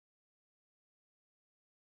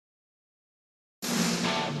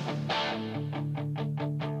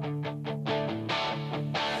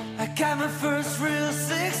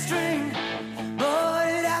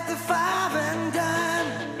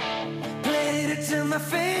till my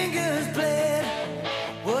fingers bled.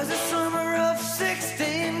 Was the summer of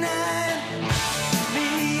 69.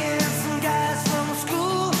 Me and some guys from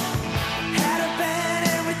school had a band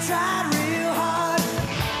and we tried real hard.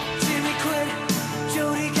 Jimmy quit,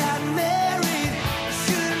 Jody got married.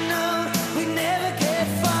 Should've known we'd never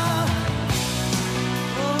get far.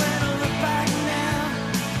 Oh, when I look back now.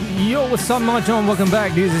 Yo, what's up mga chong? Welcome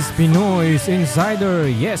back. This is Pinoy's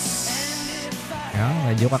Insider. Yes!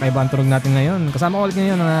 Medyo kakaiba ang tunog natin ngayon. Kasama ko ulit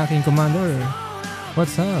ngayon ang aking commander.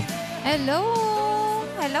 What's up? Hello!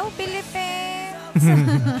 Hello, Philippines!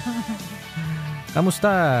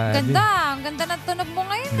 Kamusta? Ganda! Ang ganda ng tunog mo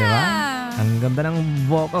ngayon Diba? Ang ganda ng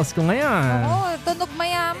vocals ko ngayon. Oo, tunog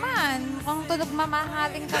mayaman. Mukhang tunog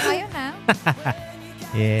mamahaling ka ngayon, ha?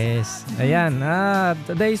 Yes. Ayan.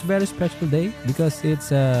 Today is very special day because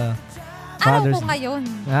it's Araw Father's ko ngayon.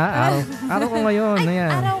 Araw ko ngayon. Ay,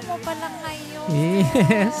 Ayan. araw mo pala ngayon.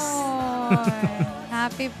 Yes.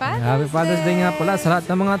 Happy Father's Happy Father's Day nga pala sa lahat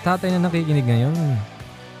ng mga tatay na nakikinig ngayon.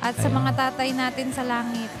 At sa Ayan. mga tatay natin sa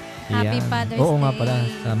langit. Happy Ayan. Father's Day. Oo nga pala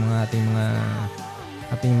sa mga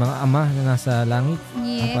ating mga ama na nasa langit.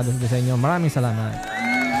 Yes. Happy Father's Day sa inyo. Maraming salamat.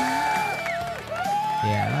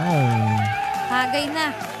 Yan. Tagay na.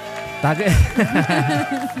 Tagay.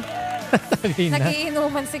 Tagay na.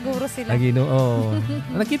 Nagiinuman siguro sila. Oo.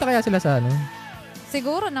 Nakita kaya sila sa ano?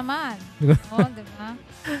 Siguro naman. Oo, di ba?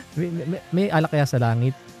 May alak kaya sa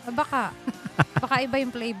langit? Baka. Baka iba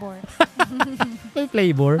yung flavor. May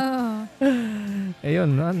flavor? Oo.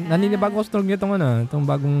 Ayun. Naninibago ko sa tunog nitong itong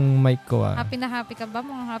bagong mic ko. Happy na happy ka ba?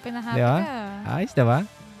 Mukhang happy na happy Diba? ka. Ayos, diba?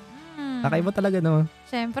 Kakaiba talaga, no?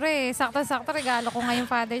 Siyempre, sakto-sakto regalo ko ngayong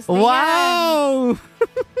Father's Day. Wow!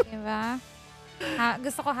 Diba?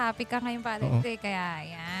 Gusto ko happy ka ngayong Father's Oo. Day.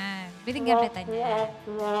 Kaya, yan. Binigyan kita niya.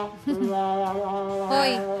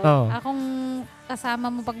 Hoy, Oh. akong kasama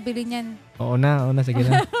mo pagbili niyan. Oo na. Sige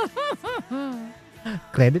na.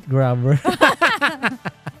 Credit grabber.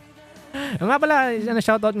 Nga pala,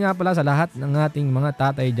 shoutout nga pala sa lahat ng ating mga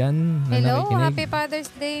tatay dyan na Hello, nakikinig. happy Father's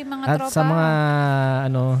Day mga At tropa. sa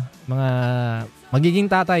mga magiging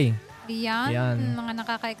tatay. Yan, Yan. mga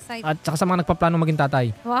nakaka-excite. At saka sa mga nagpaplano maging tatay.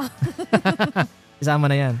 Wow. Isama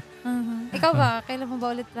na yan. Ikaw ba, kailan mo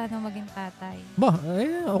ba ulit plano maging tatay?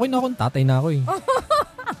 Okay na akong tatay na ako eh.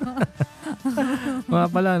 Nga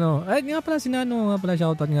pala, no? Ay, nga pala, sinano nga pala,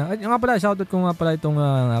 shoutout nga. Ay, nga pala, shoutout ko nga pala itong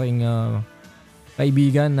aking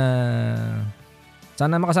kaibigan na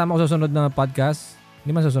sana makasama ko sa susunod na podcast.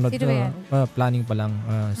 Hindi man susunod. Sino ba yan? Planning pa lang.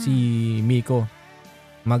 Si Miko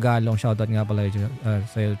Magalong. Shoutout nga pala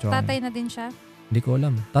sa'yo, Chong. Tatay na din siya? Hindi ko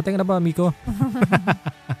alam. Tatay ka na ba, Miko?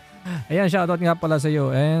 Ayan, shoutout nga pala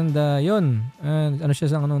sa'yo. And yun. Ano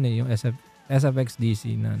siya sa yung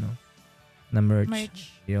SFXDC na na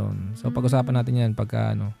merch. Yun. So pag-usapan natin yan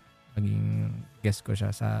pagka naging guest ko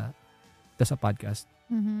siya sa podcast.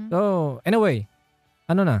 Mm-hmm. So, anyway,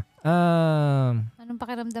 na? Anong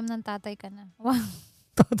pakiramdam ng tatay ka na? Wow.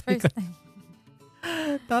 Tatay ka. First time.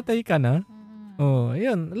 Tatay ka na? Oh,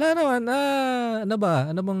 ayun. Wala naman. Ano ba?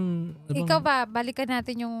 Ano bang... Ikaw ba, balikan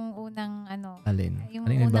natin yung unang Alin? Yung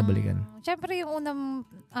Alin yung babalikan? Siyempre yung unang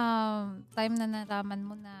time na nalaman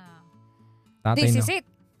mo na Tatay this na. is it.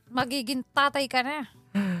 Magiging tatay ka na.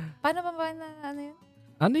 Paano ba yun?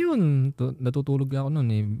 Ano yun? Natutulog ako nun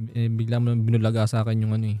eh. Bigla mo binulaga sa akin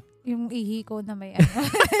yung Yung ihi ko na may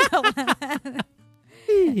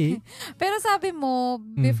Hihi. Pero sabi mo,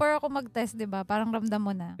 before ako mag-test, di ba? Parang ramdam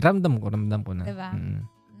mo na. Ramdam ko na. Diba? Mm.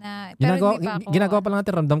 Pero hindi pa ako. Ginagawa pa lang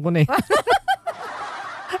natin, ramdam ko na eh.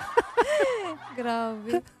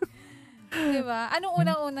 Grabe. Diba? Anong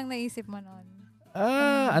unang-unang naisip mo noon?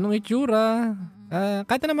 Anong itsura?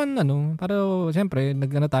 Kahit na naman pero siyempre,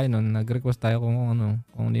 tayo nun, nag-request tayo kung ano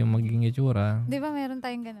yung magiging itsura. Di ba meron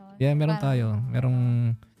tayong gano'n? Yeah, meron tayo.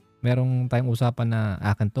 Merong tayong usapan na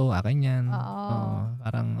akin to, akin yan. Oo.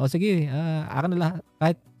 Parang, sige, akin na lahat.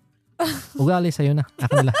 Kahit ugali sa'yo na,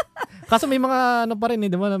 akin na lahat. Kaso may mga pa rin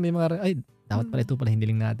di ba? May mga, dapat pala ito pala, hindi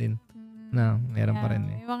lang natin. Meron pa rin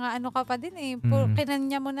May mga ka pa din eh.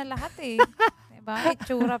 Kinanya mo na lahat eh. Diba?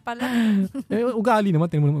 Itsura pala. Ugali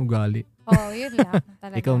naman, tingnan mo naman ugali. Yun lang.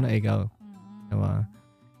 Talaga. Ikaw na ikaw. Diba?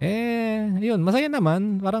 Yun, masaya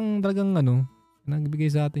naman. Parang talagang nagbigay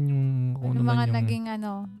sa atin yung kung Ano naman mga yung... naging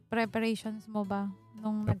preparations mo ba?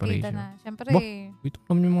 Nung Preparation. nagkita na. Siyempre. Ito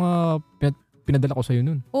naman yung mga pinadala ko sa'yo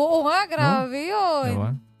nun. Oo nga, grabe yun.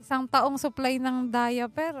 Diba? Isang taong supply ng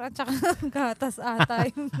diaper at saka ng gatas ata.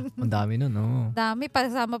 Ang dami nun, Dami,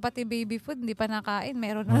 pasama pati baby food, hindi pa nakain.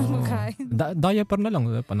 Meron na makain. Diaper na lang,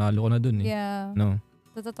 panalo ko na dun eh. Yeah. No?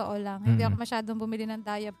 Totoo lang. Hindi ako masyadong bumili ng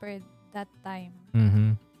diaper that time. Mm-hmm.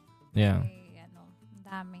 Yeah. Ang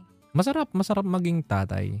dami. Masarap maging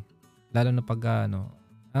tatay. Lalo na pag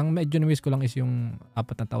ang medyo na-miss ko lang is yung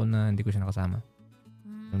 4 na taon na hindi ko siya nakasama.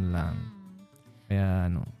 Yun lang. Kaya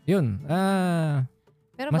yun.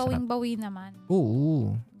 Pero masarap. bawing-bawi naman.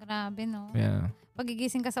 Oo. Grabe, no? Yeah.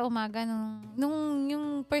 Pagigising ka sa umaga nung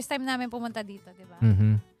yung first time namin pumunta dito, di ba?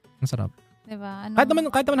 Masarap. Di ba? Kahit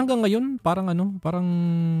naman hanggang ngayon, parang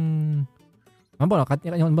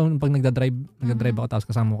pag nagda-drive ako tapos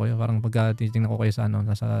kasama ko kayo, parang pagka titingnan ko kayo sa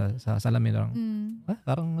sa salamin lang.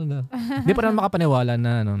 Parang hindi pa rin makapaniwala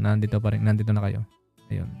na nandito na kayo.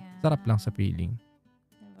 Ayun. Yeah. Sarap lang sa feeling.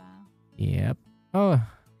 Diba? Yep.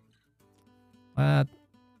 At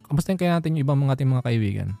kamustahin kaya natin yung ibang ating mga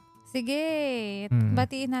kaibigan? Sige.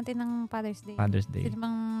 Batiin natin ng Father's Day. Father's Day. Sino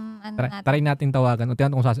bang natin? Try natin tawagan. O tiyan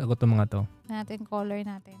kung sasagot itong mga to. Natin, caller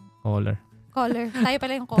natin. Caller. Tayo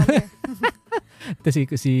pala yung caller. Ito si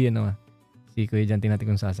Kuya Jan, tingnan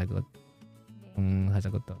natin kung sasagot. Kung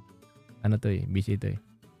sasagot to. Ano to busy ito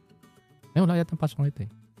Ay, wala yata pasok ito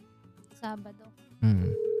Sabado.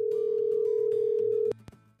 Ang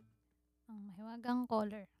mahiwagang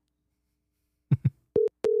caller.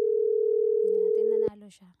 Hindi natin nanalo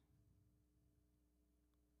siya.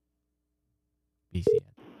 Busy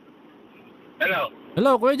yan.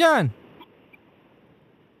 Hello, Kuya Jan.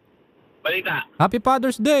 balita. Happy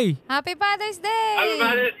Father's Day. Happy Father's Day!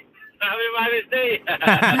 Happy Father's Day!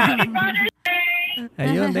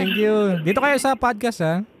 Ayun, thank you. Dito kayo sa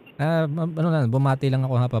podcast bumati lang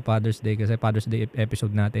ako Happy Father's Day kasi Father's Day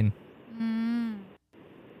episode natin.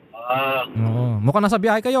 Oo. Mukhang nasa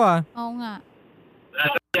biyahe kayo Oo nga.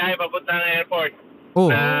 Nasa biyahe papuntang airport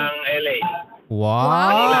ng LA.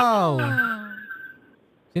 Wow!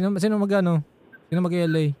 Sino mag-LA?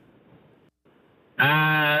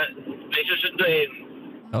 May susunduin.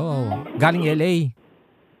 Galing LA.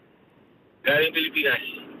 Galing Pilipinas.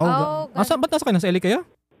 Ba't nasa kayo? Nasa LA kayo?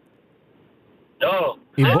 Oo.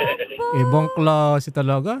 Ibang klase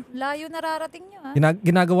talaga. Layo nararating nyo,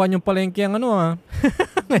 Ginagawa niyong palengke ang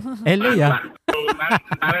LA,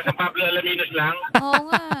 Para sa Pablo Alaminos lang. Oo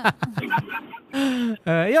nga.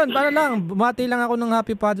 Yun, para lang. Bumati lang ako ng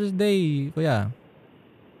Happy Father's Day, Kuya.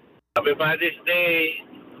 Happy Father's Day.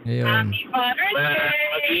 Ayun.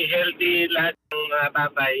 Maging healthy lahat ng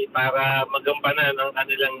tatay para magampanan ang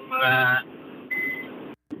kanilang mga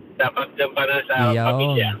dapat gampanan sa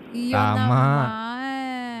pamilya. Iyon Tama. Naman.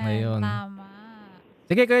 Ayun. Tama.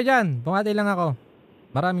 Sige, Kuya Jan. Bumati lang ako.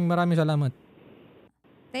 Maraming salamat.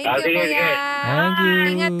 Thank you, Sige. Kuya. Thank you.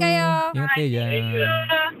 Ingat kayo. Ingat kayo dyan. Thank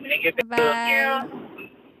you. Bye.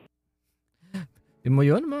 Yun mo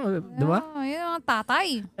yun, di ba? Yun ang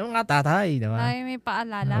tatay. Yung mga tatay, di ba? Ay, may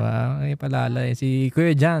paalala. Diba? May paalala. Si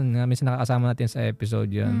Kuya Jan, minsan nakakasama natin sa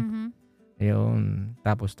episode yun. Ayun.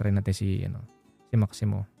 Tapos try natin si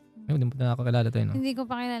Maximo. Hindi mo na ako kilala to Hindi ko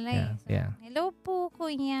pa kilala Yeah. Hello po,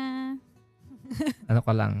 Kuya. Ano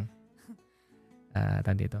ka lang.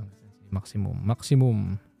 Dito. Maximum.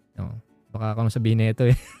 Baka ako sabihin na ito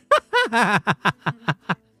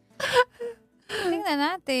Tingnan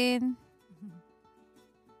natin.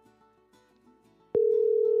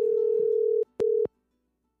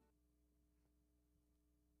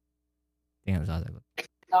 Tingnan mo sasagot.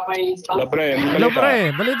 Hello, pre. Hello,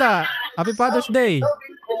 pre. Balita. Happy Father's Day.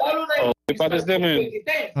 Happy Father's Day, man.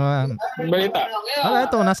 Balita.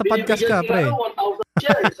 Ito. Nasa podcast ka, pre.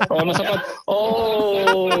 Nasa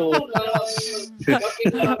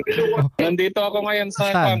Nandito ako ngayon sa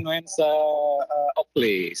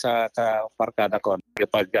Oakley, sa Parkada ko.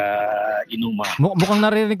 Kapag inuma. Mukhang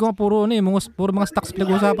narinig ko puro mga stocks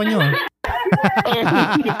pinag-uusapan nyo.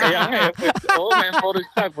 Kaya nga may foreign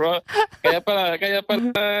stock, bro. Kaya pala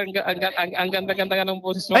ang ganda-ganda nga ng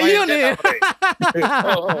boses mo. Ayun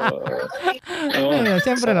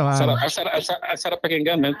siyempre naman. Sarap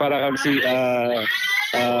pakinggan, man. Para kang si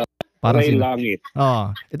para Ray Langit.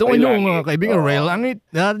 Itong inyong kaibigan Ray Langit.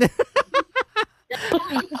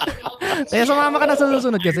 Kaya sumama ka na sa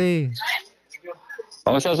susunod kasi.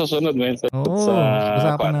 Sa susunod, man.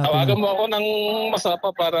 Usapan natin. Tawagan mo ako ng masapa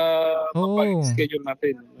para mapag-schedule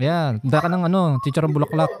natin. Yan. Handa ka ng chicharong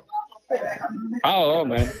bulaklak. Oo,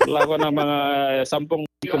 man. Wala ko ng mga 10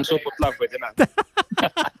 kung supot lang. Pwede na.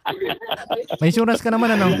 May insurance ka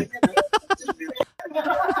naman,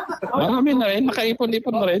 Marami na rin.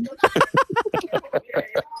 Makaipon-ipon na rin.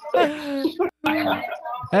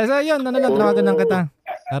 So yun, tawagan lang kita.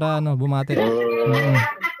 Para bumati.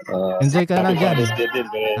 Enjoy ka na dyan.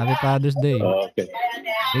 Happy Father's Day. Okay.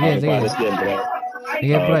 Sige.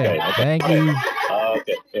 Sige, pre. Thank you.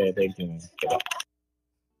 Okay, thank you.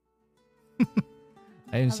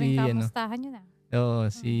 Ayun si Kamustahan nyo na.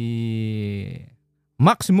 si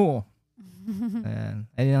Maximo. Ayan.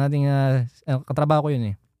 Ayun ang ating katrabaho ko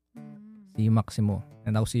yun eh. Si Maximo.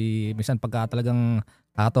 And ako minsan pagka talagang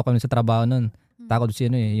kakato kami sa trabaho nun, takot si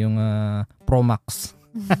yung Pro Max.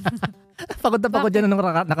 Pagod na pagod yan nung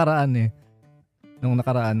nakaraan eh. Nung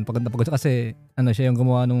nakaraan, pagod na pagod siya kasi siya yung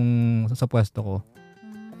gumawa nung sa pwesto ko.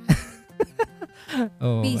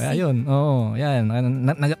 Oh, ayun. Oo, yan.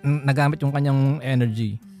 Nagamit yung kanyang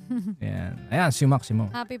energy. Ayan, si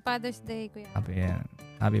Maximo. Happy Father's Day, Kuya.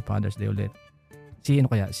 Happy Father's Day ulit.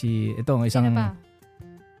 Ito, isang... Sino ba?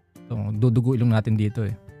 Ito, dudugo ilong natin dito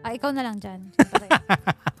eh. Ikaw na lang dyan.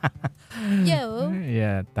 Yo!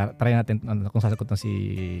 Yeah, try natin kung sasagot na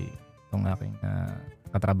itong aking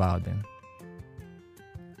katrabaho din.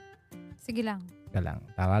 Sige lang.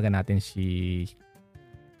 Tawagan natin si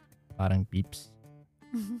parang Peeps.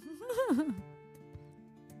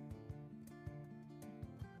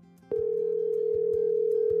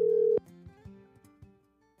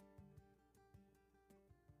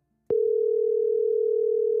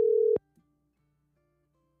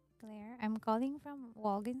 Claire, I'm calling from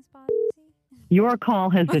Walgreens Pharmacy. Your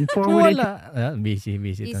call has been forwarded. Wala. Busy.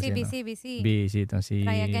 Busy. Busy itong si...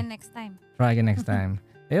 Try again next time.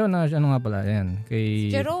 Ayun, ano nga pala, ayan.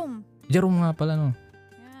 Kay... Jerome. Jerome nga pala, no?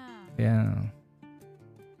 Yeah.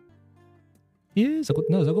 Yeah, sagot.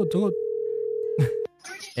 Ayan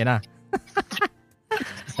na.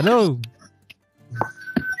 Hello.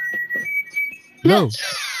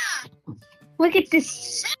 Look at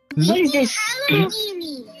this. What is this?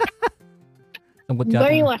 What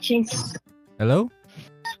are you watching? Hello?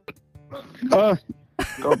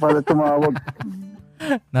 Ikaw pala tumawag.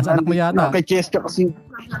 Nasa anak mo yata. Naka-chess ka kasi.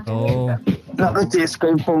 Oo. Naka-chess ka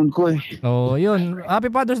yung phone ko eh. Oo, yun. Happy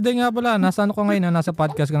Father's Day nga pala. Nasa ano ka ngayon? Nasa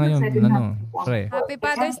podcast ka ngayon. Pre. Happy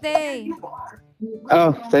Father's Day.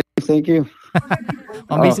 Thank you.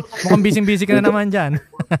 Mukhang busy ka na naman dyan.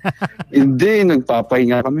 Hindi,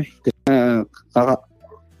 nagpapahinga kami.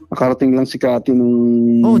 Nakarating lang si Kati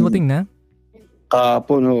nung... dumating na?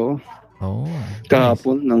 Kahapon, oo.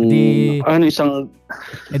 Kahapon ng isang...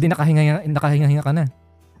 di nakahinga ka na.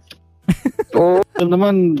 Oo,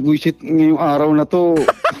 naman, buisit ngayong araw na to.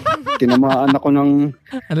 Tinamaan ako ng...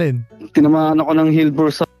 Alin? Tinamaan ako ng heel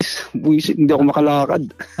bursitis. Buisit, hindi ako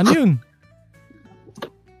makalakad. Ano yun?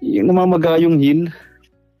 Yung namamaga yung heel.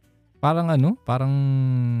 Parang Parang,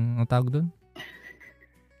 ang tawag doon?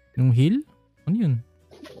 Yung heel? Ano yun?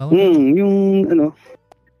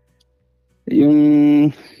 Yung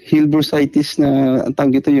heel bursitis na ang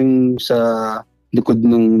tawag dito yung sa likod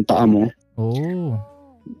ng paa mo. Oh.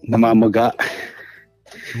 Namamaga.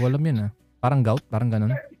 Walam yan Parang gout, parang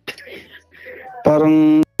ganun.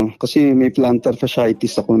 Parang kasi may plantar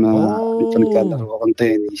fasciitis ako na naglalaro akong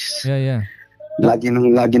tennis. Yeah. Lagi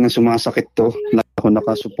nang sumasakit to. Lagi ako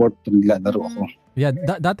nakasupport pag naglalaro ako. Yeah,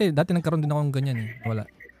 dati nagkaroon din ako ng ganyan Wala.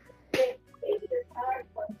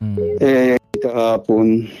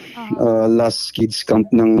 Kahapon, last kids camp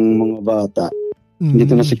ng mga bata.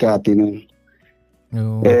 Dito na si Kati nun.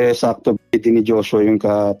 Sakto ni Joshua yung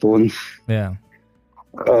kahapon. Yeah.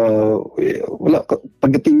 Wala.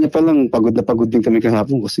 Pagdating niya pa lang, pagod na pagod din kami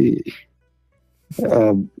kahapon kasi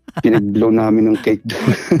pinag-blow namin ng cake doon.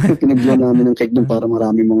 Pinag-blow namin ng cake doon para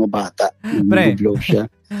marami mga bata. Pinag-blow siya.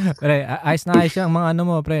 Pre, ayos na ayos ang mga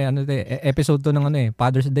mo, pre. Episode 2 ng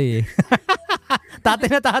Father's Day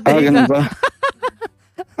Tatay na tatay ka. Ganun ba?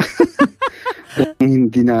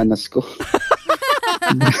 Hindi nanas ko.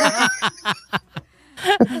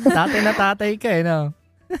 Tatay na tatay ka no?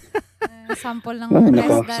 Sample ng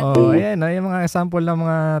best dad. Ayan, yung mga sample ng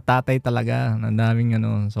mga tatay talaga. Ang daming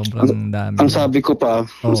sobrang dami. Ang sabi ko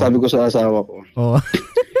sa asawa ko.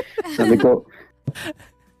 Sabi ko,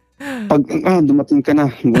 pag dumating ka na,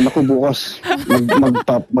 muna ko bukas.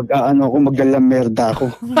 Maglamerda ako.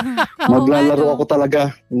 Maglalaro ako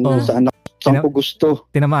talaga. Saan ko gusto.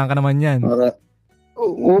 Tinamaan ka naman yan.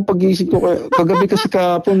 Pag-iisip ko, kagabi kasi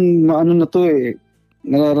kahapon,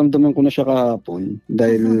 nararamdaman ko na siya kahapon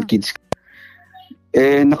dahil kids.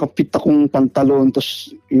 Nakapit akong pantalon,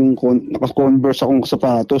 tapos naka-Converse akong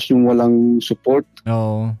sapatos, yung walang support.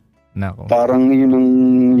 Nako. Parang yun ang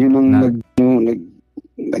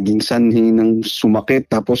naging sanhi ng sumakit.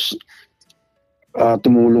 Tapos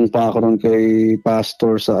tumulong pa ako ron kay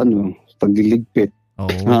pastor sa pagliligpit.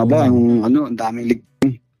 Ang daming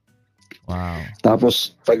ligpit. Wow.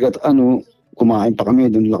 Tapos kumain pa kami,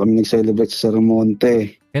 doon lang kami nag-celebrate sa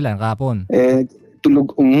Saramonte. Kailan? Kahapon?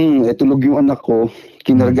 Tulog yung anak ko,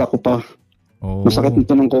 kinarga ko pa. Masakit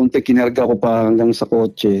nito ng konti, kinarga ko pa hanggang sa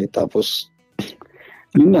kotse. Tapos,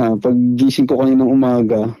 yun na, pag gising ko kaninang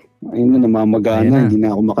umaga, Ayun na, namamagana, Ayan na. hindi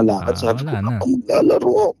na ako makalakad. Sabi ko, wala na. ako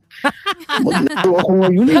maglalaro. Maglaro ako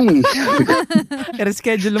ngayon eh.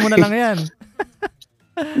 I-reschedule mo na lang yan.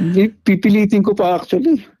 Pipilitin ko pa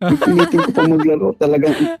actually. Pipilitin ko pa maglaro.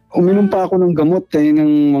 Talagang uminom pa ako ng gamot kaya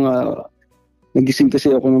ng mga nagising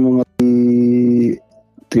kasi ako ng mga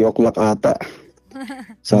 3 o'clock ata.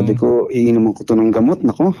 Sabi ko, iinuman ko to ng gamot.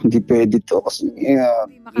 Nako, hindi pwede to kasi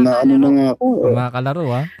na ano na nga ako. Makakalaro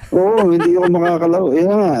ha. Oo, hindi ako makakalaro.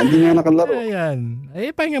 Hindi nga nakalaro. Ayan.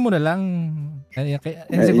 Pahinga mo na lang.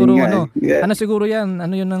 Siguro ano siguro yan?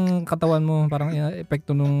 Ano yun ng katawan mo? Parang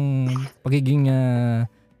epekto nung pagiging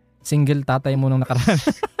single tatay mo nung nakaraan.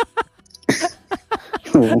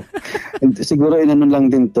 Oo. Siguro inano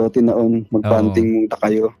lang din to, tinaon. Magbanting muna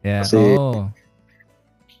kayo. Yeah.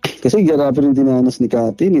 Kasi grabe rin dinanas ni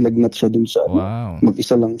Kati, nilagnat siya dun sa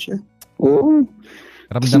mag-isa lang siya. Oo.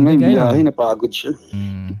 Kasi may biyahe, napagod siya.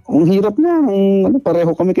 Ang hirap na,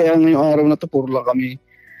 pareho kami, kaya ngayong araw na to, puro lang kami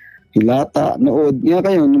hilata, nood. Nga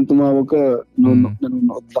kayo, nung tumawag ka,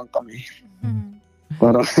 nanonood lang kami.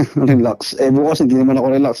 Parang relax. Bukas, hindi naman ako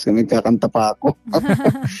relax, kami kakanta pa ako.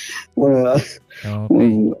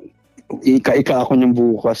 Ika-ika ako niyang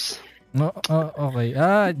bukas. Okay.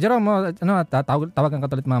 Jerome, tawagan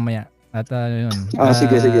ka ulit mamaya. At yun.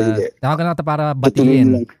 Sige. Tawagan natin para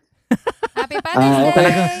batiin. Happy Father's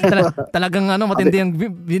Day! Talagang matindi yung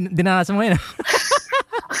dinanas mo yun.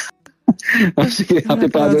 Sige,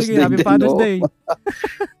 Happy Father's Day. Happy Father's Day.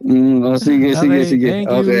 Sige.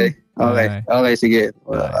 Okay, sige.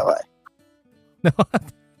 Bye-bye.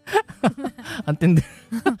 Antindi.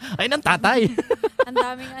 Ay, ng tatay. Ang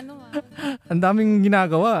daming Ang daming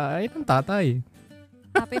ginagawa. Ay, ng tatay.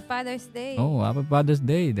 Happy Father's Day. Happy Father's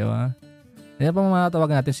Day, di ba? Kaya pa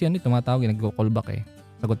matatawagan natin. Siya tumatawag, nag-call back eh.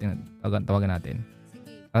 Sagutin, tawagan natin.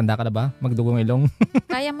 Sige. Handa ka na ba? Magdugong ilong?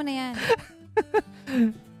 Kaya mo na yan.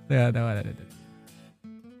 Tawagan natin.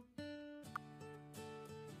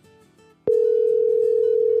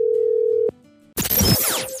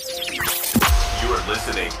 You're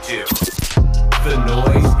listening to The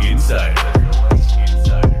Noise Insider.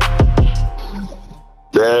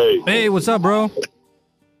 Hey, what's up, bro?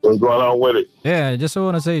 What's going on with it? Yeah, just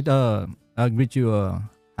want to say, I'll greet you,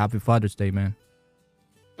 Happy Father's Day, man.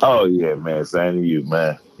 Oh yeah, man. Same to you,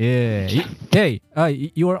 man. Yeah. Hey,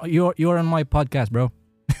 you're on my podcast, bro.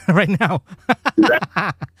 Right now.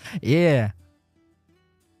 Yeah.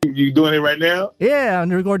 You doing it right now? Yeah, I'm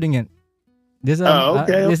recording it. This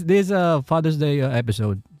okay. This Father's Day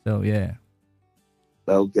episode. So yeah.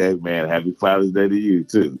 Okay, man. Happy Father's Day to you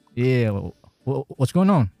too. Yeah. What's going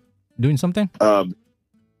on? Doing something?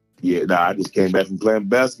 Yeah. No, I just came back from playing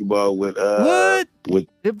basketball with What? With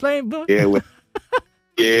you're playing? Yeah.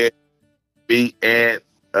 Yeah. Me and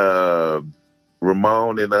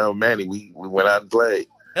Ramon and Manny. We went out and played.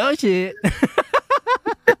 Oh shit.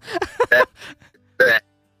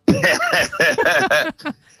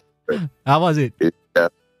 How was it? It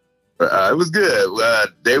was good.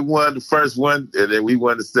 They won the first one, and then we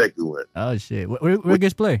won the second one. Oh shit! Where you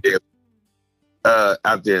guys play?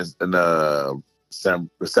 Out there in San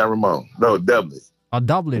Ramon. No, Dublin. Oh,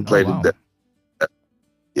 Dublin. Played in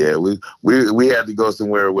yeah, we had to go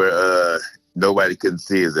somewhere where nobody couldn't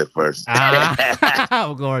see us at first.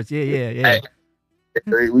 Of course, yeah.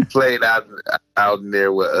 We played out in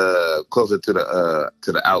there with closer to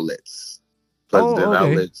the outlets. Pleasanton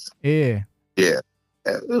outlets. Yeah. It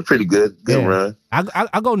was pretty good. Good run.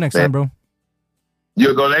 I'll go next time, bro.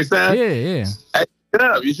 You'll go next time? Yeah. Hey,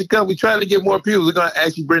 you should come. We're trying to get more people. We're gonna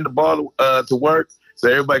actually bring the ball to work so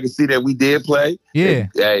everybody can see that we did play. Yeah.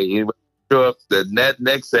 Hey, show up the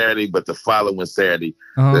next Saturday, but the following Saturday,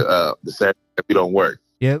 the Saturday we don't work.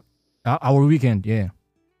 Yep. Our weekend. Yeah.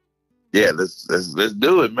 Yeah. Let's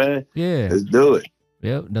do it, man. Yeah. Let's do it.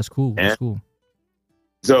 Yeah, that's cool. That's cool.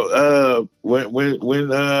 So, when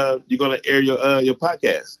you gonna air your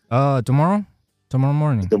podcast? Tomorrow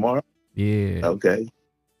morning. Tomorrow? Yeah. Okay.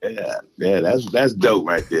 Yeah. That's dope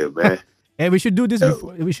right there, man. Hey, we should do this.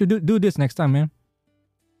 We should do this next time, man.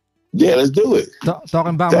 Yeah, let's do it.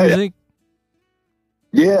 Talking about music.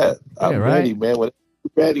 Yeah, I'm ready, man. When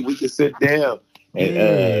we're ready, we can sit down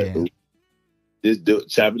and just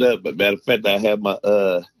chop it up. But matter of fact, I have my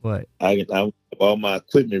what? I have all my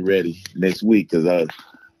equipment ready next week because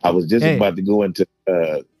I was just about to go into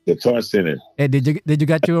Guitar Center. Hey, did you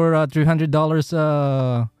get your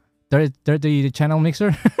 $300 30 channel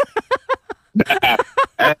mixer?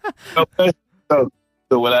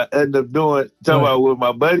 So what I end up doing, talking about with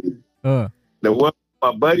my buddy, the one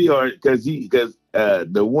my buddy, or because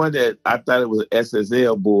the one that I thought it was an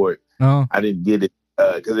SSL board, I didn't get it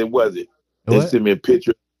because it wasn't. They sent me a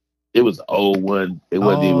picture It was an old one. It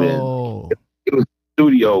wasn't even. It was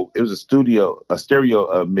studio. It was a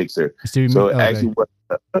stereo mixer. So it actually was.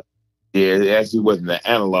 It actually wasn't an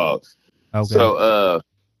analog. Okay. So,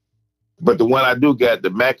 but the one I do got, the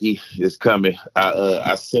Mackie is coming.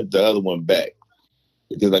 I sent the other one back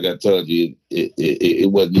because, like I told you,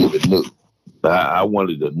 it wasn't even new. I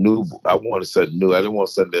wanted a new. I wanted something new. I didn't want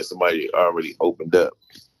something that somebody already opened up.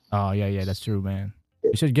 Oh yeah, that's true, man.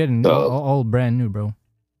 You should get it all brand new, bro.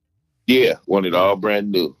 Yeah, want it all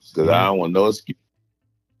brand new because I don't want no excuse.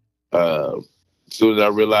 As soon as I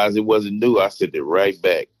realized it wasn't new, I sent it right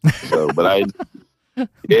back. So, but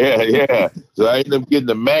yeah. So I ended up getting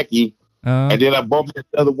the Mackie, and then I bought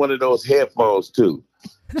another one of those headphones too.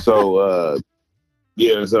 So,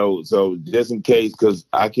 yeah. So just in case, because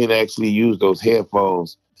I can actually use those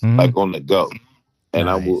headphones like on the go, and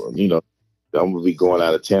I will, I'm gonna be going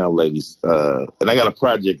out of town, ladies. And I got a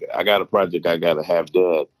project. I got to have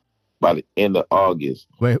done by the end of August.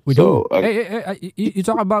 Wait, we do. Hey, you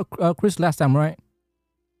talked about Chris last time, right?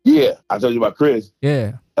 Yeah, I told you about Chris.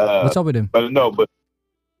 Yeah. What's up with him? But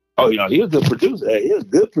he's a good producer. Hey, he's a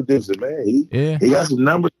good producer, man. He got some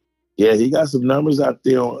numbers. Yeah, he got some numbers out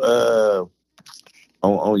there on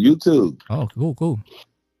YouTube. Oh, cool.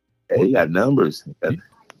 Yeah, he got numbers.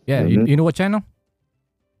 Yeah, you know what channel?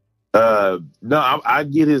 No, I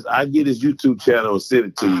get his YouTube channel and send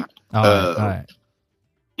it to you. All right.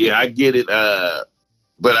 Yeah, I get it.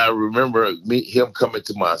 But I remember him coming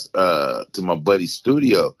to my buddy's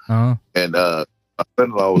studio, and my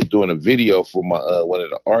son-in-law was doing a video for my one of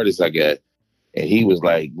the artists I got, and he was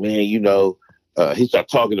like, "Man, he started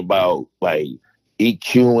talking about like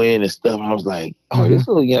EQing and stuff." And I was like, "Oh, this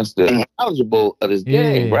little youngster is knowledgeable of this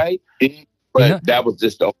game, right?" But that was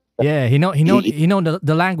just he know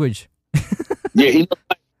the language. Yeah, he know.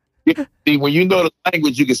 See, when you know the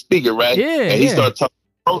language, you can speak it, right? Yeah. And he started talking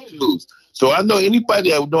Pro Tools. So I know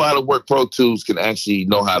anybody that know how to work Pro Tools can actually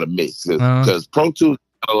know how to mix, because Pro Tools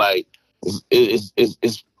kind of like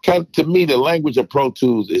it's kind of, to me, the language of Pro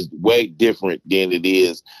Tools is way different than it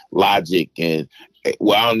is Logic, and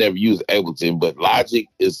I'll never use Ableton, but Logic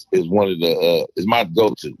is one of the is my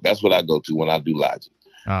go-to. That's what I go to when I do Logic.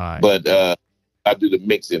 All right. But I do the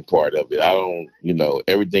mixing part of it. I don't,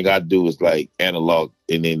 everything I do is like analog,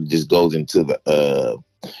 and then just goes into the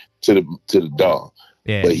to the DAW.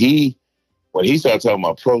 Yeah. But when he started talking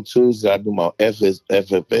about Pro Tools, I do my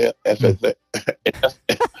FFL.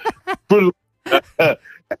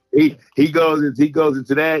 He goes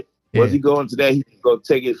into that. Once he go into that, he can go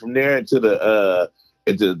take it from there into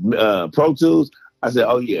Pro Tools. I said,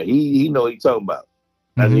 "Oh yeah, he know what he's talking about."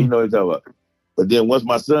 I said, "He know what he's talking about." But then once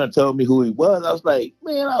my son told me who he was, I was like,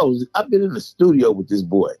 "Man, I've been in the studio with this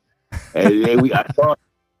boy," and then I talked.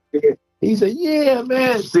 He said, "Yeah,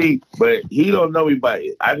 man." See, but he don't know me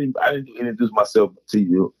by. I didn't introduce myself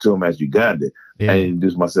to him as Uganda. Yeah. I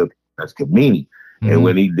introduced myself as Kamini. And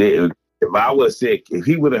when he did, if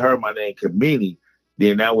he would have heard my name Kamini,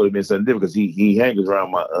 then that would have been something different, because he hangs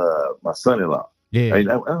around my son-in-law. Yeah, I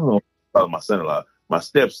don't know about my son-in-law, my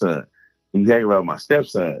stepson. He hangs around my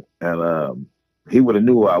stepson, and he would have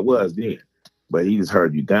knew who I was then, but he just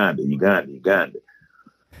heard Uganda.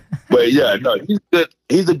 But yeah, no, he's good.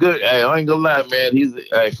 He's a good. I ain't gonna lie, man. He's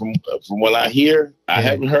from what I hear. I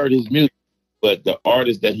haven't heard his music, but the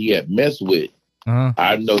artist that he had messed with,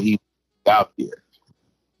 I know he's out there.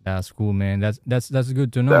 That's cool, man. That's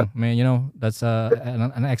good to know, man. That's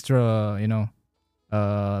an extra,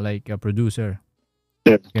 like a producer.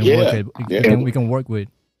 We can work with.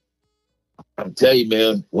 I'm telling you,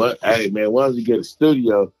 man. Once we get a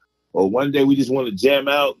studio, or one day we just want to jam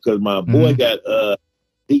out, because my boy got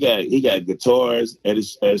he got guitars at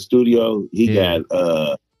his studio. He got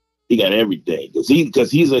everything,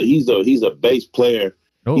 because he's a bass player.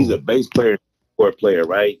 Oh. He's a bass player, chord player,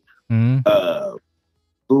 right? But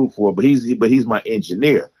he's my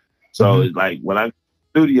engineer. So it's like when I'm in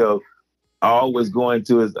the studio, I always go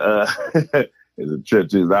into his it's a trip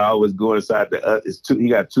too. I always go inside he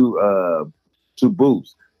got two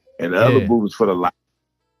booths, and the other booth is for the light.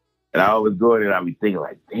 And I always go in and I be thinking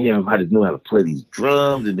like, damn, I just know how to play these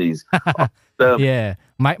drums and these stuff. Yeah,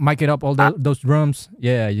 mic it up all those drums.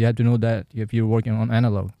 Yeah, you have to know that if you're working on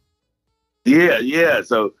analog. Yeah.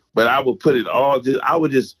 So, but I would put it all. I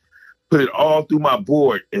would just put it all through my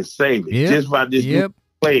board and save it. Just by this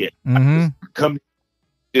play it. Come,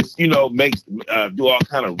 just makes do all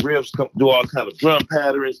kind of riffs, do all kind of drum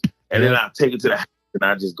patterns, and then I take it to the house and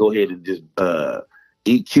I just go ahead and just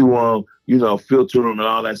EQ them, filter them and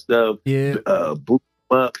all that stuff. Yeah, boot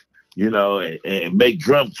them up, and make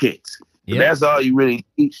drum kits. That's all you really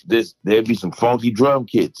teach. There'd be some funky drum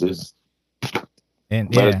kits.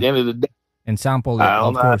 But at the end of the day, and sample it,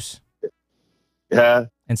 of course. Yeah.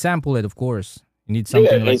 And sample it, of course. You need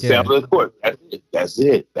something like that. Sample it, of course. That's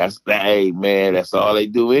it. Hey, man, that's all they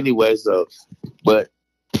do anyway. So, but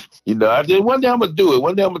I did one day I'm gonna do it.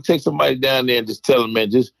 One day I'm gonna take somebody down there and just tell them, man,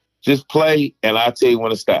 just play, and I'll tell you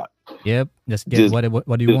when to stop. Yep. Just get what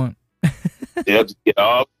do you want? Yeah, just get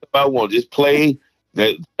all I want. Just play.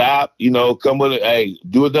 Stop. Come with it. Hey,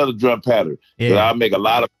 do another drum pattern. Yeah. I'll make a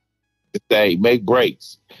lot of make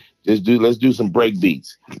breaks. Let's do some break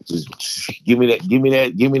beats. Just give me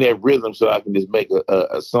that rhythm so I can just make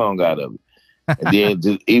a song out of it. And then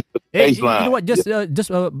just even the bass line. You know what?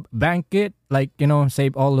 Just bank it,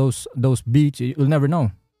 save all those beats. You'll never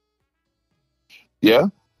know. Yeah.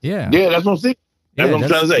 Yeah. Yeah, that's what I'm saying. That's what I'm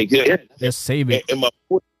trying to say. Yeah. Just save it. And my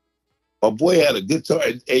boy had a guitar,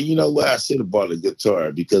 and you know what? I should have bought a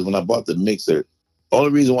guitar because when I bought the mixer,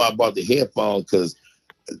 only reason why I bought the headphones because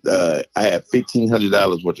I had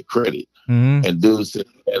 $1,500 worth of credit, and dude said,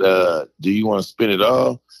 "Do you want to spend it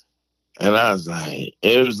all?" And I was like,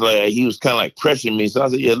 he was kind of like pressuring me. So I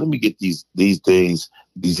said, "Yeah, let me get these things,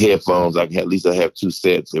 these headphones. At least I have 2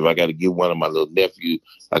 sets. If I got to give one of my little nephew,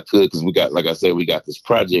 I could because we got, like I said, we got this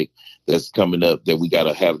project that's coming up that we got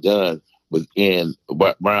to have done within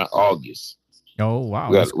around August." Oh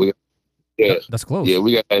wow, that's close. Yeah,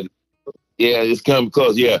 it's coming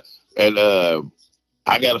close. Yeah, and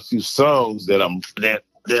I got a few songs that I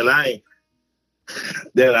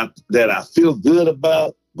feel good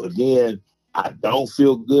about, but then I don't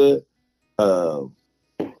feel good.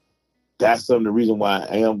 That's some of the reason why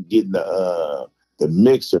I am getting the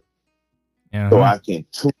mixer, so I can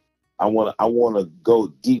tune. I want to go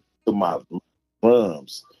deep to my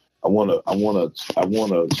drums. I want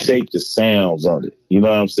to shape the sounds on it. You know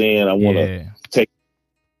what I'm saying? I want to take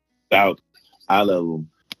out of them.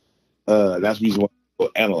 That's the reason why I go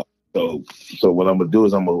analog. So what I'm gonna do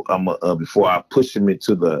is I'm gonna before I push them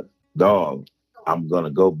into the DAW, I'm gonna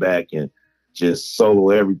go back and just solo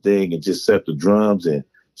everything and just set the drums and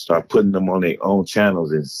start putting them on their own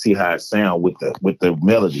channels and see how it sounds with the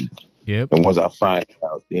melody. Yep. And once I find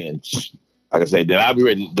out, then like I say, then I'll be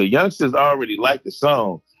ready. The youngsters already like the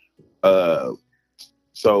song,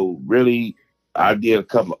 so really I did a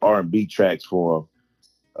couple of R&B tracks for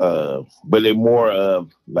them, but they're more of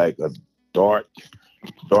like a dark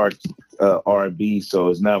R&B, so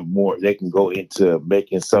it's not more. They can go into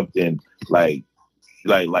making something like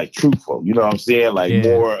truthful. You know what I'm saying? Like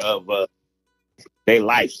more of their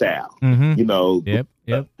lifestyle. You know. Yep.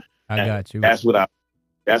 I got you. That's what I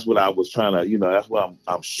was trying to. That's what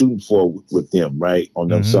I'm shooting for with them, right, on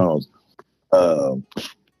them songs.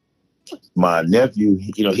 My nephew,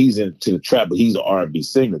 he's into the trap, but he's an R&B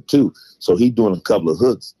singer too. So he's doing a couple of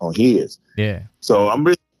hooks on his. Yeah. So I'm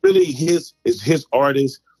really his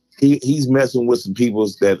artist. He's messing with some people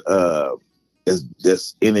that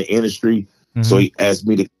that's in the industry. So he asked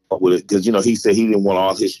me to come up with it because he said he didn't want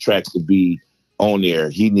all his tracks to be on there.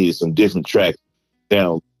 He needed some different tracks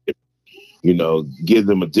down. Give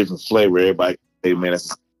them a different flavor. Everybody, hey man,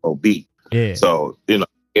 that's a beat. Yeah. So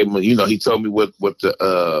he told me what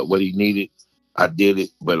he needed. I did it,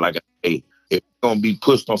 but like, hey, if it's gonna be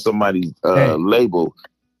pushed on somebody's label.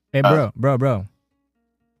 Hey, bro.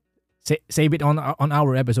 Save it on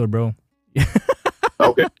our episode, bro.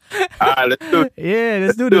 Okay. All right, let's do it. Yeah,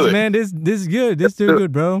 let's do this, man. This is good. This is too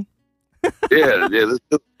good, bro. yeah, let's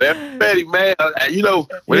do it. Man, ready, man.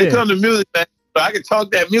 When it comes to music, man, I can talk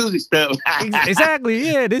that music stuff. Exactly.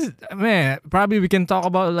 Yeah, this is, man. Probably we can talk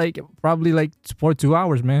about for 2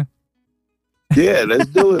 hours, man. Yeah, let's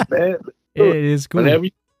do it, man. It is cool.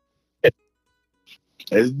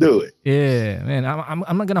 Let's do it. Yeah, man.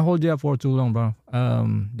 I'm not gonna hold you up for too long, bro.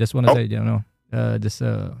 Just wanna say, just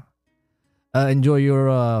enjoy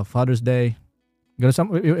your Father's Day. You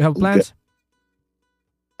have plans?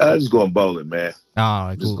 Okay. Just going bowling, man.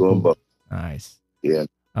 Oh, just going bowling. Nice. Yeah.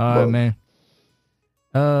 All right, man.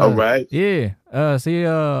 All right. Yeah. See you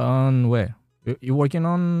on where? You're working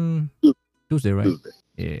on Tuesday, right? Tuesday.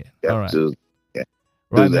 Yeah. All right. Tuesday. Yeah.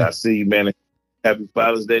 Right, Tuesday. man. I see you, man. Happy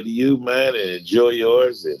Father's Day to you, man, and enjoy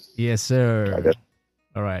yours. And yes, sir.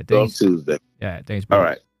 All right. Thanks. Tuesday. Yeah. Thanks, bro. All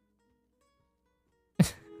right.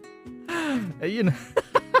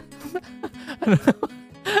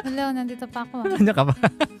 Hello, nandito pa ako. Nandiyan ka ba?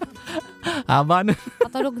 Haba na.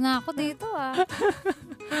 Patulog na ako dito,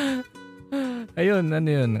 Ayun,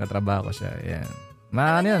 nakatrabaho ko siya. Ayan.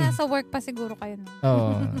 Ano yun? Nasa work pa siguro kayo, no?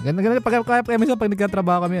 Oo. Ganun pag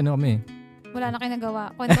nagkatrabaho kami, kami. Wala na kayo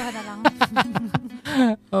nagawa. Kwentuhan na lang.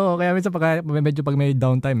 Oo, kaya minsan pag may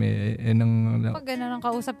downtime Pag gano'n ang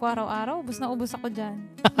kausap ko araw-araw, ubus na ubus ako dyan.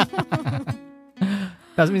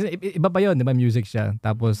 Tapos iba pa yun, di ba? Music siya.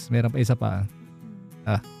 Tapos meron pa isa pa.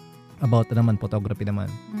 About naman, photography naman.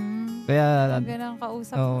 Kaya, ganang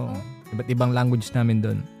kausap oh, ko. Iba't ibang language namin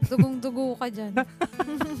doon. Dugong-dugo ka dyan.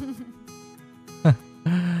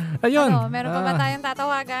 Ayun. Meron pa ba tayong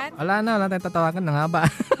tatawagan? Wala tayong tatawagan. Nangaba.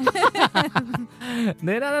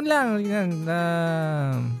 Hindi na lang.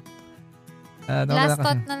 Last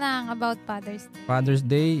thought na lang about Father's Day. Father's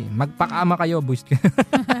Day. Magpakaama kayo, boys.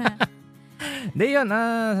 Hindi yun.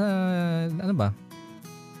 Ano ba?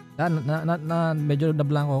 Medyo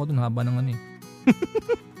nablanko ako dun. Haba ng ano eh.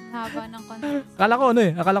 Haba ng context.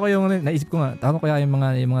 Akala ko yung naisip ko nga. Tama ko kaya yung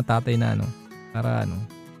mga tatay na ano.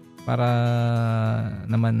 Para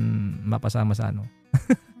naman mapasama sa ano.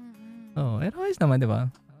 Ayos naman, di ba?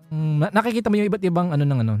 Nakikita mo yung iba't ibang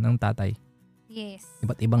ng tatay. Yes.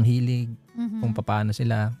 Iba't ibang hilig. Kung paano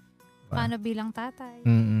sila. Diba? Paano bilang tatay.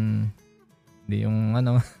 Hindi yung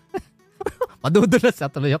madudulas sa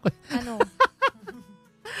tuloy ako.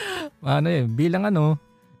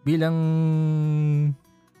 Bilang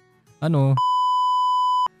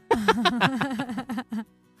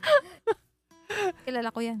kilala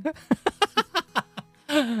ko yan.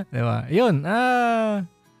 Diba? Yun.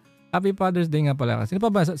 Happy Father's Day nga pala. Sino pa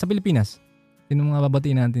ba sa Pilipinas? Sino mga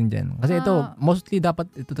babatiin natin dyan? Kasi ito, mostly dapat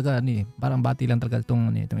ito talaga, parang bati lang talaga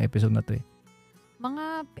itong episode na to eh.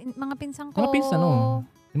 Mga pinsang ko. Mga pinsan,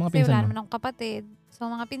 Yung mga pinsan wala naman akong kapatid. So,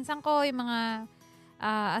 mga pinsang ko, yung mga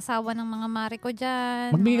asawa ng mga mare ko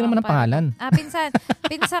dyan. Magbigay ka naman ng pangalan.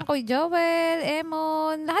 Pinsan ko, Joel,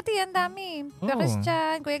 Emon, lahat yan, dami. Kuya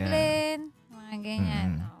Christian, Kuya Glenn, mga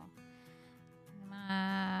ganyan. Mga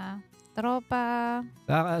tropa.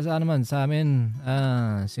 Sa amin,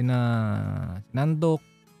 sina Nandok,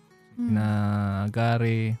 sina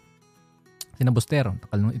Gary, sina Buster.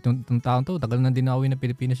 Itong taon to, tagal na dinawin na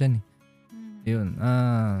Pilipinas yan eh. Yun.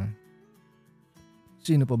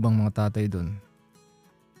 Sino pa bang mga tatay doon?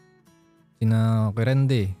 Sina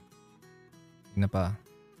Quirende. Sina pa.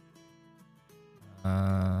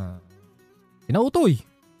 Sina Utoy.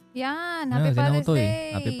 Yan. Happy Father's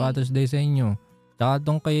Day. Happy Father's Day sa inyo. Tsaka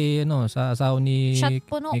itong kay, sa asawa ni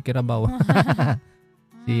Kirabaw.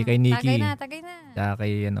 Kay Nikki. Tagay na. Tsaka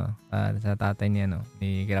kay, sa tatay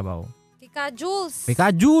ni Kirabaw. Ka Jules. Kay Ka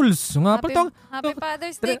Jules. Happy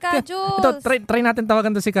Father's Day, Ka Jules. Ito, try natin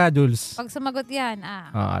tawagan to si Ka Jules. Pag sumagot yan,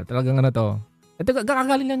 talagang to. Ito,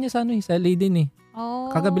 kakagaling lang niya sa Leiden eh.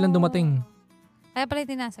 Kagabi lang dumating. Kaya pala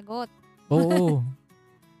hindi nasagot. Oo.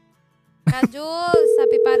 Ka Jules,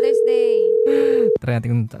 Happy Father's Day. Try natin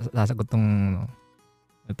kung sasagot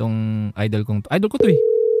itong idol ko to eh.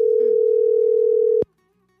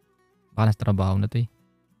 Baka nasa trabaho na to eh.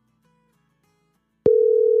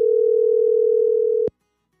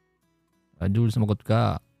 Jules, sumagot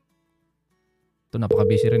ka. Ito,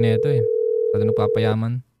 napaka-busy rin na ito eh. Sabi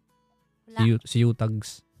nagpapayaman. Si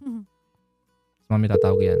Utags. Mami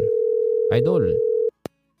tatawag yan. Idol.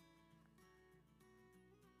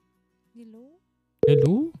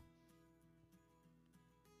 Hello?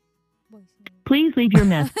 Please leave your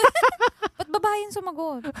message. Ba't babae yung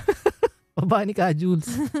sumagot? Babae ni Ka Jules.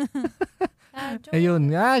 Ayun.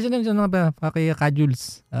 Siya na kay Ka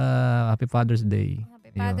Jules. Happy Father's Day.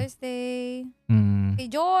 Father's Day.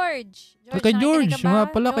 Kay George. Kay George.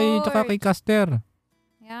 Nga pala kay Caster.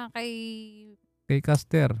 Yeah, kay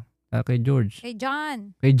Caster. Kay George. Kay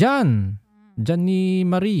John. Kay John. John ni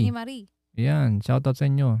Marie. Ni Marie. Yan. Shoutout sa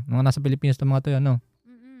inyo. Mga nasa Pilipinas na mga to, Yan.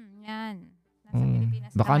 Nasa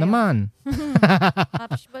Pilipinas baka naman.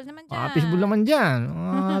 Fishbowl naman dyan. Fishbowl naman dyan.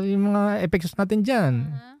 Yung mga effects natin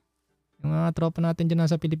dyan. Yung mga tropa natin dyan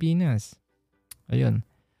nasa Pilipinas. Ayun.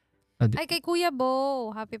 Ay, kay Kuya Bo.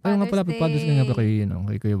 Happy Father's Day. Nga pala, Happy Father's Day nga pala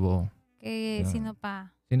kay Kuya Bo. Sino pa?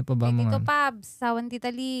 Sino pa ba kay mga? Tito Pabs, Sawan Tita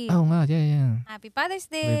Lee. Nga, yeah. Happy Father's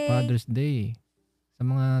Day. Happy Father's Day. Sa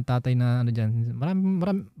mga tatay na dyan. Marami,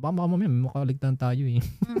 baka mamaya, makaligtan tayo eh.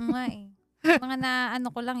 Nga eh. Mga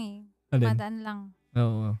ko lang eh. Madaan lang.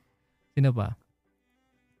 Oo. Sino pa?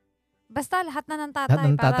 Basta lahat na ng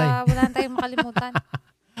tatay. Para wala na tayong makalimutan.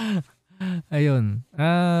 Ayun.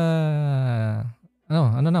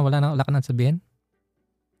 Wala ka na sabihin?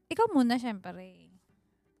 Ikaw muna, syempre.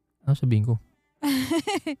 Ano sabihin ko?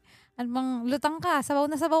 Ano bang lutang ka? Sabaw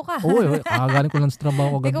na sabaw ka. Oo, kakagaling ko lang sa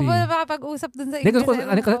trabaho ko gabi. Ikaw ba makapag-usap dun sa English?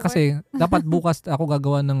 Kasi dapat bukas ako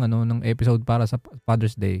gagawa ng episode para sa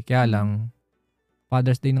Father's Day. Kaya lang,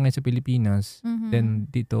 Father's Day na ngayon sa Pilipinas. Then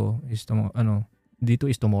dito is tomorrow. Dito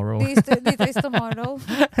is tomorrow.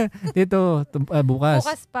 Dito, bukas.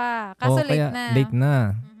 Bukas pa. Kaso late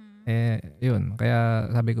na. Yun. Kaya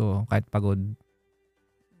sabi ko, kahit pagod,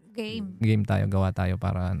 game tayo, gawa tayo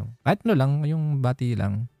para kahit lang, yung bati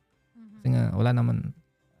lang. Kasi nga, wala naman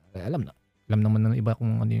Alam naman ng iba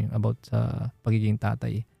kung ano yung about sa pagiging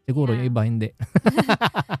tatay. Siguro yung iba hindi.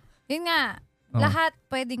 Yun nga, lahat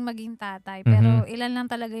pwedeng maging tatay. Pero ilan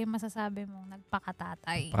lang talaga yung masasabi mo,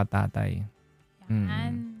 nagpakatatay. Nagpakatatay.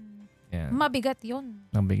 Yan. Mabigat yun.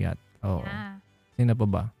 Mabigat. Oo. Sino pa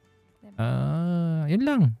ba? Yun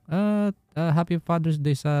lang. Happy Father's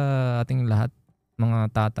Day sa ating lahat,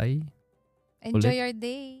 mga tatay. Enjoy your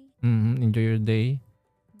day. Enjoy your day.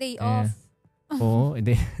 Day off. Oo,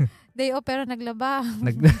 day off pero naglaba.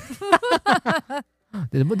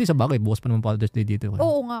 Di sa bagay, bukas pa naman Father's Day dito.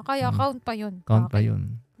 Oo nga, kaya count pa yun. Count pa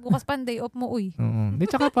yun. Bukas pa day off mo, uy. Oo. Di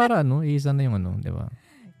tsaka para, isa na yung di ba?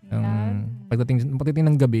 Pagdating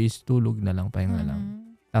ng gabi is tulog na lang, pahinga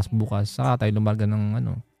lang. Tapos bukas, saka tayo lumarga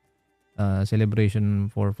ng celebration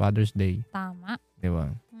for Father's Day. Tama. Di ba?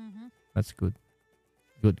 That's good.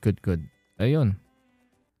 Good. Ayun.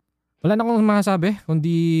 Wala na akong masasabi,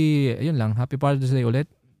 kundi, ayun lang, Happy Father's Day ulit.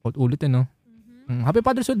 Ulit Happy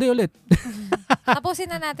Father's Day ulit. Tapusin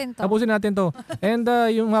natin to. And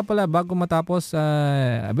yung nga pala, bago matapos,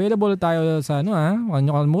 available tayo sa, huwag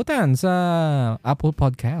nyo kalimutan, sa Apple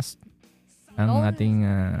Podcast. Ang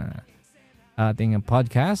ating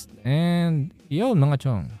podcast. And, yun, mga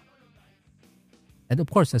chong. And of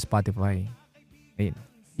course, sa Spotify. Ayun.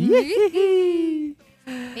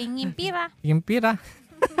 Pingin pira.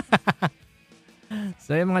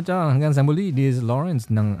 So yung mga chong, hanggang sa muli, this is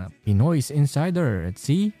Lawrence ng Pinoy's Insider at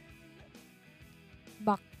si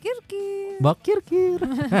Bakirkir.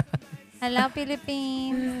 Hello,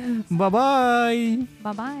 Philippines. Bye-bye.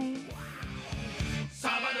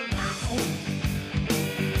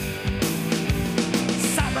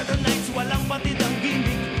 Sabado nights, walang batid ang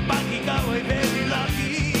gimmick. Pag ikaw ay very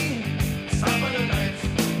lucky. Sabado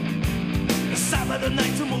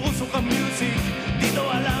nights, umuusok ang music. Dito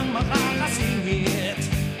walang makakasingit.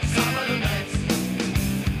 Sabado nights.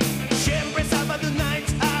 Siyempre Sabado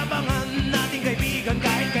nights, abangan nating kaibigan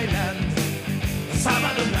kahit kailan.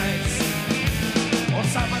 Sabado nights.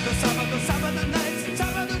 Sabado nights.